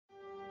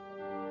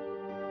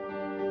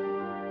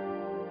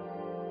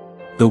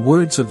The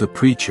words of the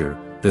preacher,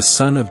 the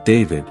son of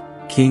David,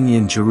 king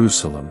in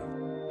Jerusalem.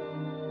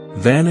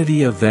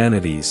 Vanity of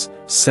vanities,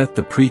 saith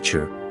the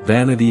preacher,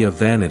 vanity of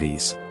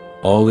vanities,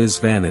 all is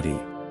vanity.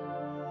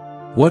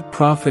 What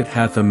profit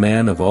hath a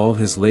man of all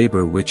his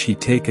labor which he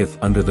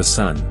taketh under the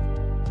sun?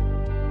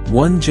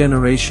 One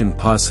generation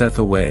passeth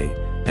away,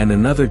 and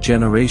another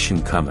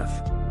generation cometh,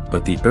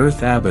 but the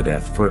earth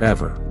abideth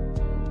forever.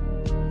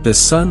 The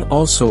sun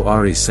also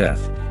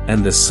ariseth,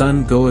 and the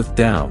sun goeth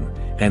down,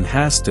 and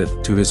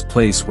hasteth to his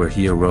place where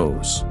he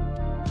arose.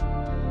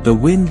 The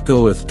wind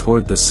goeth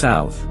toward the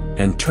south,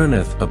 and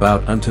turneth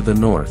about unto the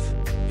north,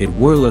 it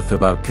whirleth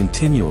about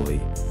continually,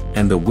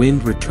 and the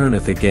wind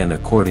returneth again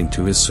according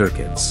to his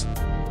circuits.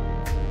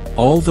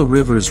 All the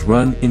rivers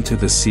run into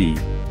the sea,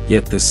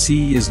 yet the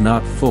sea is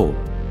not full,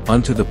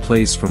 unto the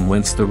place from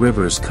whence the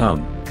rivers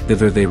come,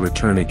 thither they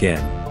return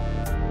again.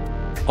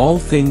 All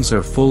things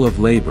are full of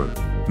labor,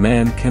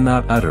 man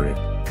cannot utter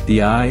it,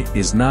 the eye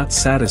is not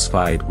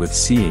satisfied with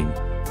seeing,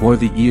 nor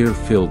the ear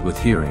filled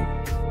with hearing.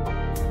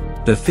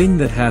 The thing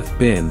that hath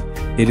been,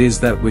 it is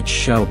that which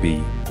shall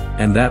be,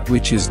 and that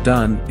which is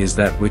done is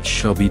that which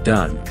shall be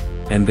done,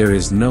 and there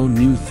is no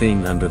new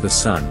thing under the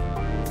sun.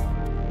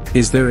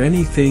 Is there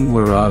anything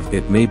whereof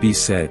it may be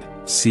said,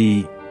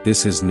 See,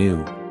 this is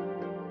new?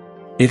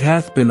 It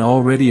hath been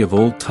already of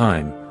old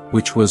time,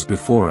 which was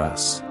before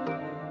us.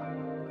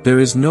 There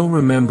is no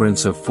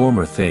remembrance of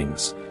former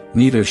things,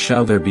 neither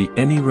shall there be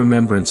any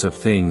remembrance of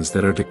things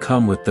that are to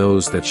come with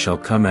those that shall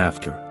come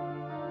after.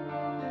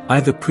 I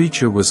the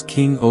preacher was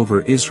king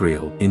over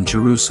Israel in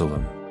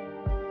Jerusalem.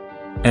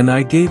 And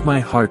I gave my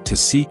heart to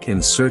seek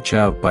and search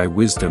out by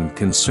wisdom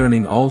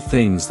concerning all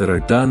things that are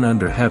done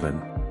under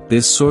heaven,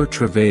 this sore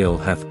travail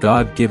hath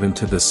God given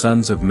to the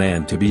sons of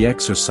man to be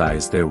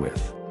exercised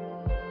therewith.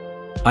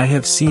 I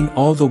have seen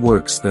all the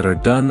works that are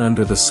done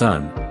under the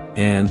sun,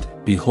 and,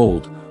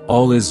 behold,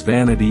 all is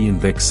vanity and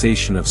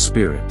vexation of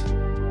spirit.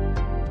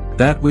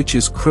 That which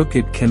is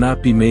crooked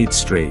cannot be made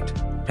straight,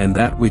 and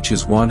that which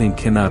is wanting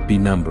cannot be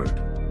numbered.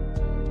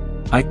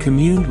 I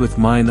communed with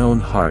mine own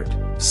heart,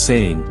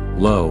 saying,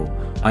 Lo,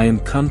 I am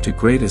come to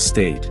great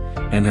estate,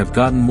 and have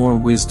gotten more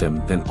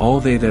wisdom than all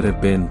they that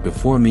have been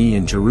before me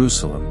in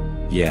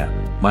Jerusalem, yea,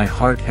 my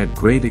heart had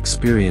great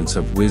experience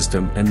of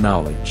wisdom and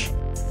knowledge.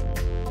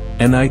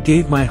 And I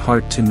gave my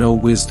heart to know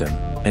wisdom,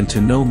 and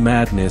to know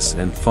madness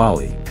and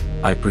folly,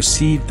 I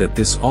perceived that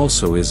this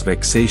also is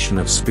vexation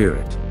of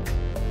spirit.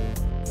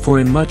 For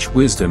in much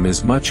wisdom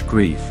is much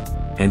grief,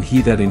 and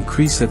he that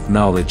increaseth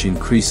knowledge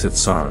increaseth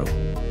sorrow.